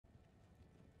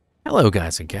Hello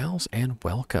guys and gals, and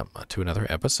welcome to another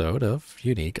episode of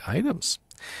Unique Items.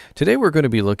 Today we're going to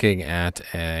be looking at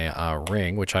a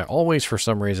ring, which I always for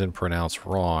some reason pronounce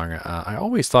wrong. I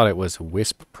always thought it was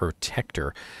Wisp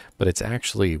Protector, but it's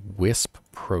actually Wisp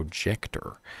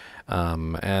Projector.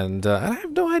 And I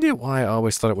have no idea why I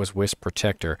always thought it was Wisp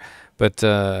Protector, but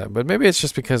maybe it's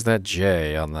just because that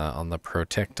J on the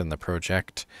protect and the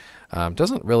project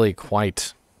doesn't really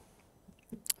quite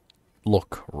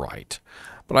look right.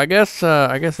 But I guess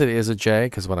it is a J,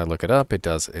 because when I look it up, it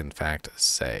does in fact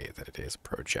say that it is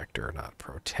projector, not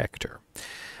protector.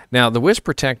 Now, the Wisp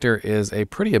Protector is a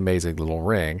pretty amazing little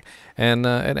ring, and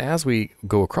as we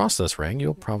go across this ring,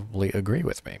 you'll probably agree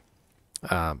with me.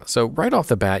 So right off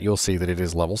the bat, you'll see that it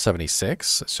is level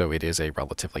 76, so it is a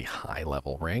relatively high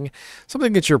level ring,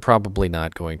 something that you're probably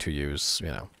not going to use,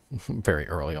 very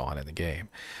early on in the game.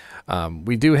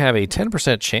 We do have a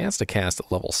 10% chance to cast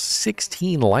level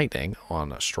 16 lightning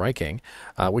on striking,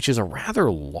 which is a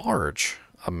rather large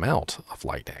amount of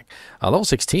lightning. Level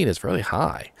 16 is really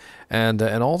high, and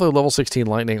although level 16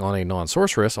 lightning on a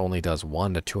non-sorceress only does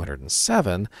 1 to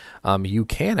 207, you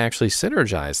can actually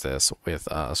synergize this with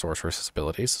sorceress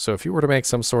abilities. So if you were to make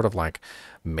some sort of like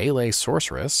melee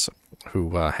sorceress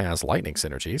who has lightning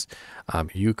synergies,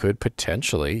 you could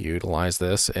potentially utilize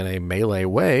this in a melee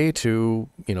way to,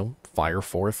 fire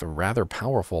forth rather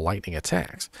powerful lightning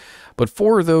attacks. But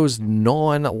for those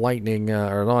non-lightning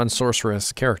or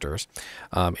non-sorceress characters,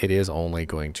 it is only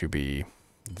going to be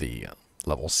the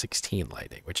level 16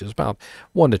 lightning, which is about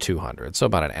 1 to 200, so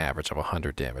about an average of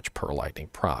 100 damage per lightning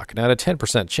proc. Now, at a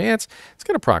 10% chance, it's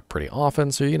going to proc pretty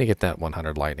often, so you're going to get that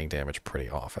 100 lightning damage pretty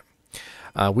often.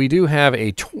 We do have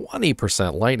a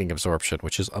 20% lightning absorption,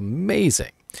 which is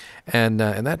amazing. And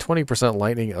that 20%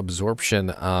 lightning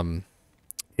absorption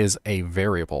is a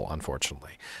variable,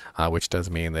 unfortunately, which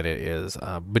does mean that it is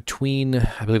between,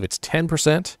 I believe it's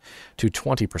 10% to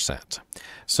 20%.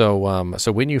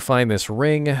 So when you find this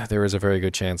ring, there is a very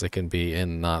good chance it can be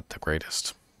in not the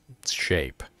greatest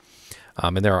shape.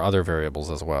 And there are other variables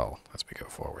as well as we go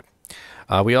forward.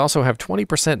 We also have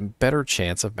 20% better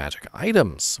chance of magic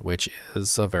items, which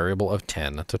is a variable of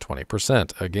 10 to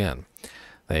 20%. Again,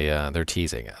 they're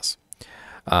teasing us.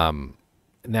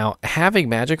 Now, having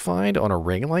Magic Find on a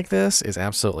ring like this is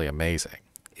absolutely amazing.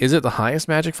 Is it the highest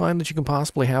Magic Find that you can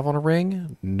possibly have on a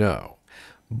ring? No.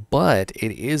 But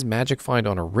it is Magic Find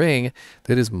on a ring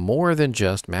that is more than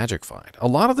just Magic Find. A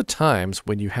lot of the times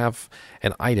when you have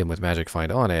an item with Magic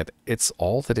Find on it, it's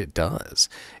all that it does.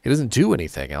 It doesn't do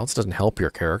anything else. It doesn't help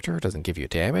your character. It doesn't give you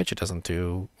damage. It doesn't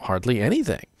do hardly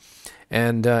anything.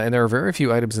 And there are very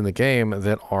few items in the game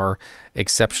that are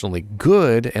exceptionally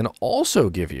good and also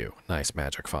give you nice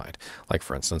magic find, like,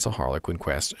 for instance, a Harlequin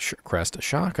Crest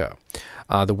Shako.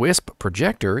 The Wisp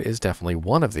Projector is definitely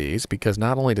one of these, because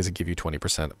not only does it give you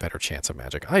 20% better chance of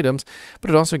magic items, but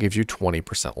it also gives you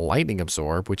 20% lightning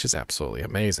absorb, which is absolutely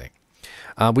amazing.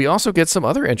 We also get some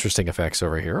other interesting effects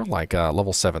over here, like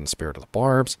level 7 Spirit of the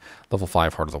Barbs, level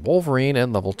 5 Heart of the Wolverine,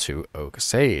 and level 2 Oak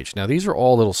Sage. Now, these are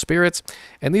all little spirits,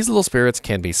 and these little spirits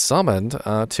can be summoned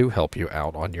to help you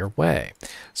out on your way.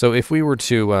 So if we were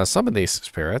to summon these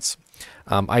spirits,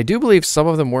 I do believe some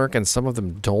of them work and some of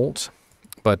them don't,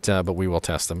 but we will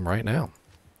test them right now.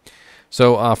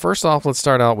 So first off, let's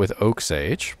start out with Oak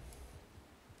Sage.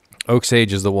 Oak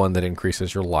Sage is the one that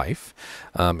increases your life,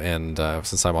 and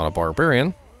since I'm on a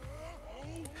barbarian,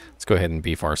 let's go ahead and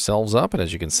beef ourselves up. And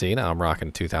as you can see, now I'm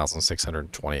rocking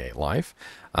 2,628 life,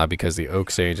 because the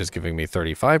Oak Sage is giving me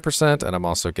 35%, and I'm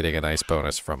also getting a nice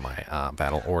bonus from my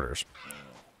battle orders.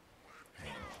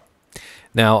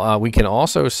 Now, we can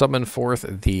also summon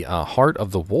forth the Heart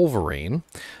of the Wolverine,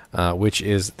 which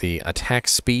is the attack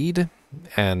speed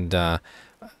and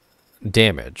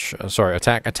damage.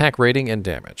 Attack rating and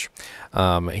damage.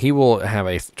 He will have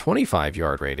a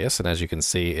 25-yard radius, and as you can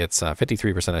see, it's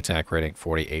 53% attack rating,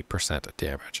 48%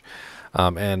 damage.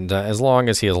 And as long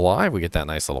as he is alive, we get that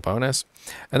nice little bonus.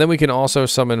 And then we can also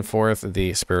summon forth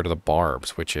the Spirit of the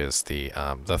Barbs, which is the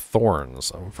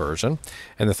Thorns version.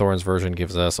 And the Thorns version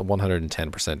gives us a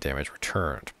 110% damage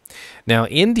returned. Now,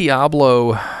 in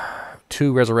Diablo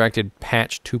 2 Resurrected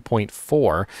patch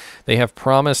 2.4, they have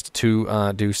promised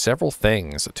to do several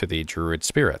things to the druid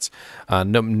spirits.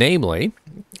 Namely,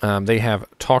 they have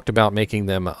talked about making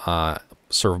them more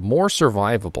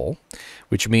survivable,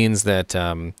 which means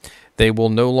that They will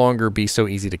no longer be so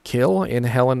easy to kill in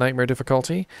Hell and Nightmare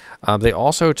difficulty. They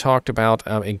also talked about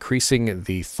increasing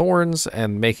the thorns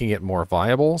and making it more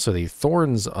viable. So the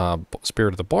thorns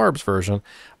Spirit of the Barbs version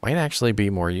might actually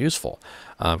be more useful.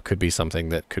 Could be something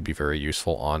that could be very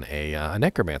useful on a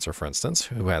necromancer, for instance,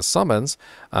 who has summons,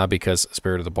 because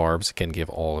Spirit of the Barbs can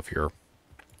give all of your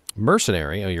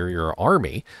mercenary, your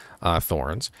army,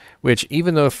 thorns, which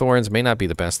even though thorns may not be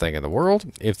the best thing in the world,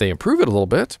 if they improve it a little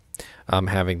bit,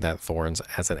 having that thorns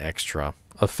as an extra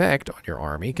effect on your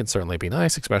army can certainly be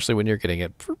nice, especially when you're getting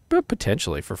it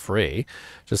potentially for free,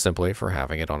 just simply for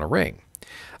having it on a ring.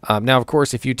 Now, of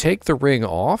course, if you take the ring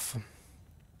off,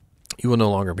 you will no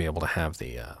longer be able to have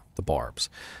the barbs.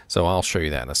 So I'll show you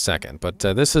that in a second. But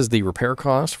this is the repair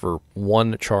cost for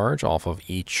one charge off of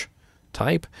each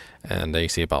type, and you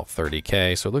see about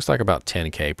 30k, so it looks like about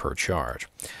 10k per charge.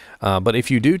 But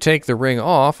if you do take the ring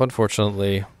off,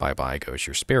 unfortunately, bye-bye goes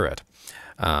your spirit,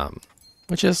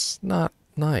 which is not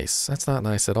nice. That's not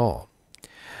nice at all.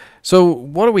 So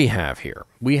what do we have here?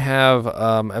 We have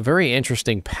a very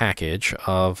interesting package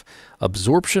of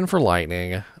absorption for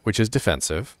lightning, which is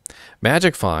defensive,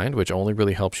 magic find, which only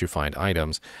really helps you find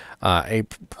items, a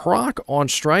proc on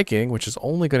striking, which is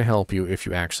only going to help you if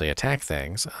you actually attack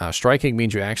things. Striking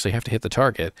means you actually have to hit the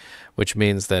target, which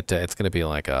means that it's going to be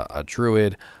like a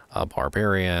druid, a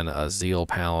barbarian, a zeal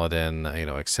paladin,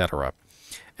 etc.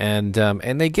 And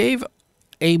they gave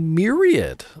a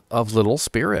myriad of little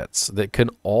spirits that can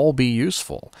all be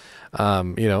useful.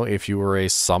 If you were a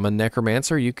summon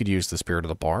necromancer, you could use the Spirit of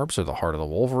the Barbs or the Heart of the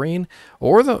Wolverine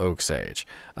or the Oak Sage.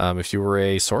 If you were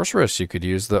a sorceress, you could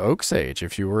use the Oak Sage.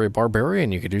 If you were a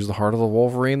barbarian, you could use the Heart of the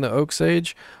Wolverine, the Oak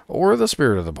Sage, or the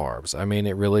Spirit of the Barbs. I mean,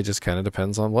 it really just kind of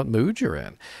depends on what mood you're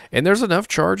in. And there's enough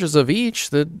charges of each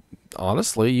that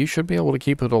honestly, you should be able to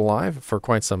keep it alive for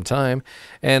quite some time.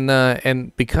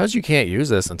 And because you can't use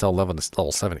this until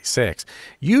level 76,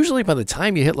 usually by the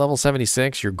time you hit level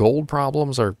 76, your gold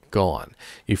problems are gone.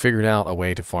 You figured out a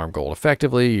way to farm gold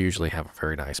effectively. You usually have a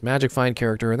very nice magic find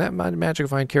character, and that magic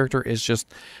find character is just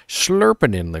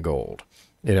slurping in the gold.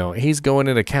 He's going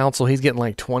into council. He's getting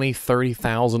like 20,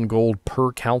 30,000 gold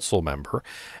per council member,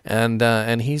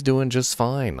 and he's doing just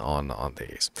fine on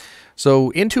these.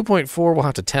 So in 2.4, we'll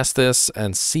have to test this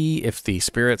and see if the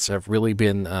spirits have really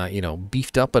been,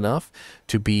 beefed up enough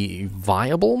to be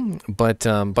viable. But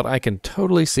I can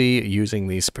totally see using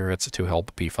these spirits to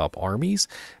help beef up armies,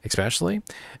 especially,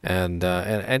 and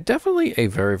definitely a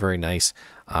very, very nice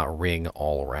ring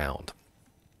all around.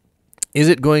 Is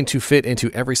it going to fit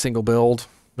into every single build?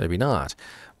 Maybe not.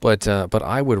 But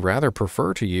I would rather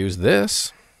prefer to use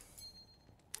this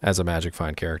as a magic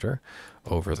find character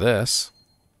over this.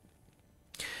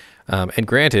 And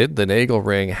granted, the Nagel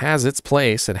ring has its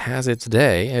place. It has its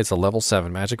day. It's a level 7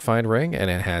 magic find ring,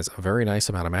 and it has a very nice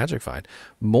amount of magic find.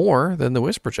 More than the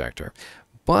Wisp Projector.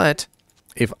 But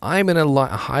if I'm in a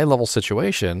high level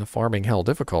situation, farming hell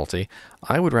difficulty,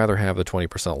 I would rather have the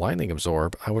 20% lightning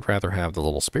absorb. I would rather have the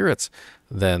little spirits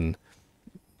than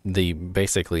the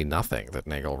basically nothing that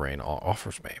Nagel Rain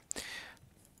offers me.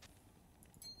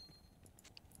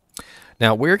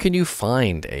 Now, where can you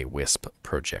find a Wisp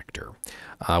Projector?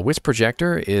 Wisp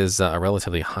Projector is a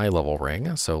relatively high-level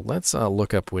ring, so let's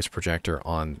look up Wisp Projector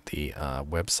on the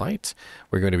website.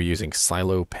 We're going to be using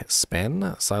Silo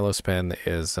Spen. Silo Spen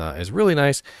is really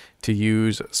nice to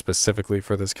use specifically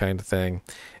for this kind of thing,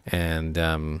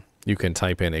 and you can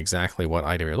type in exactly what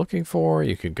item you're looking for.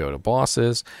 You could go to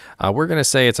bosses. We're going to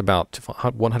say it's about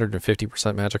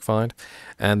 150% magic find,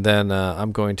 and then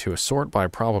I'm going to sort by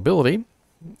probability.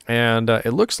 And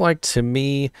it looks like to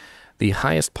me the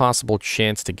highest possible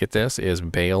chance to get this is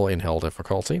Baal in Hell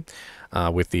difficulty,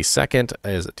 with the second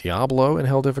is Diablo in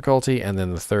Hell difficulty, and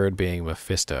then the third being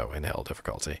Mephisto in Hell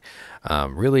difficulty.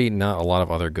 Really not a lot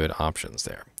of other good options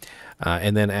there.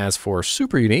 And then as for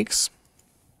super uniques,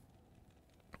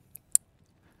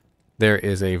 there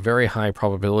is a very high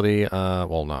probability,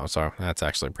 well, no, sorry, that's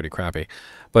actually pretty crappy,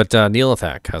 but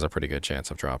Neelathak has a pretty good chance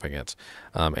of dropping it.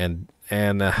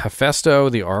 And Hephaesto,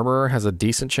 the armorer, has a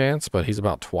decent chance, but he's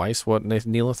about twice what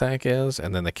Neelathak is,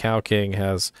 and then the Cow King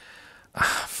has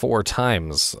 4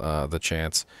 times the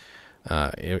chance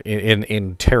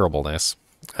in terribleness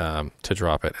to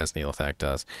drop it as Neelathak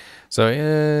does.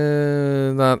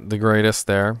 So, not the greatest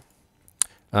there.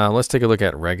 Let's take a look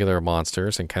at regular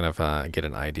monsters and kind of get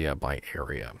an idea by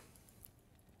area.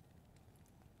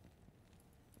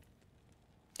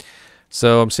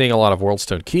 So I'm seeing a lot of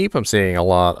Worldstone Keep. I'm seeing a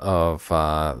lot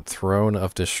of Throne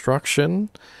of Destruction.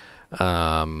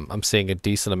 I'm seeing a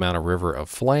decent amount of River of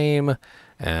Flame,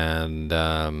 and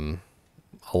a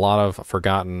lot of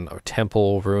Forgotten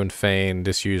Temple, Ruined Fane,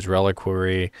 Disused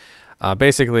Reliquary.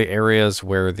 Basically, areas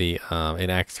where the in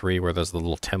Act 3 where there's the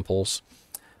little temples.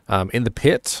 In the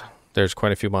pit, there's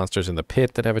quite a few monsters in the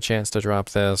pit that have a chance to drop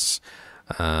this.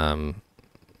 So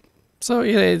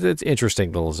yeah, it's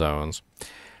interesting little zones.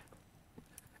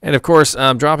 And of course,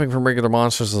 dropping from regular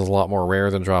monsters is a lot more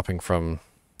rare than dropping from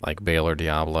like Bale or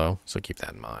Diablo, so keep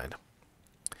that in mind.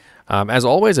 As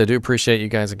always, I do appreciate you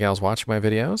guys and gals watching my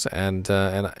videos, and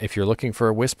if you're looking for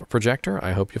a Wisp Projector,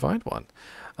 I hope you find one.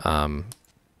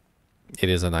 It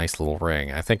is a nice little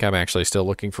ring. I think I'm actually still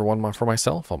looking for one for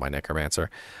myself on my Necromancer,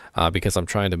 because I'm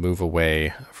trying to move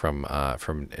away from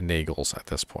Nagels at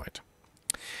this point.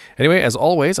 Anyway, as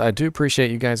always, I do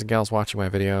appreciate you guys and gals watching my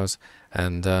videos,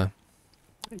 and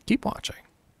keep watching.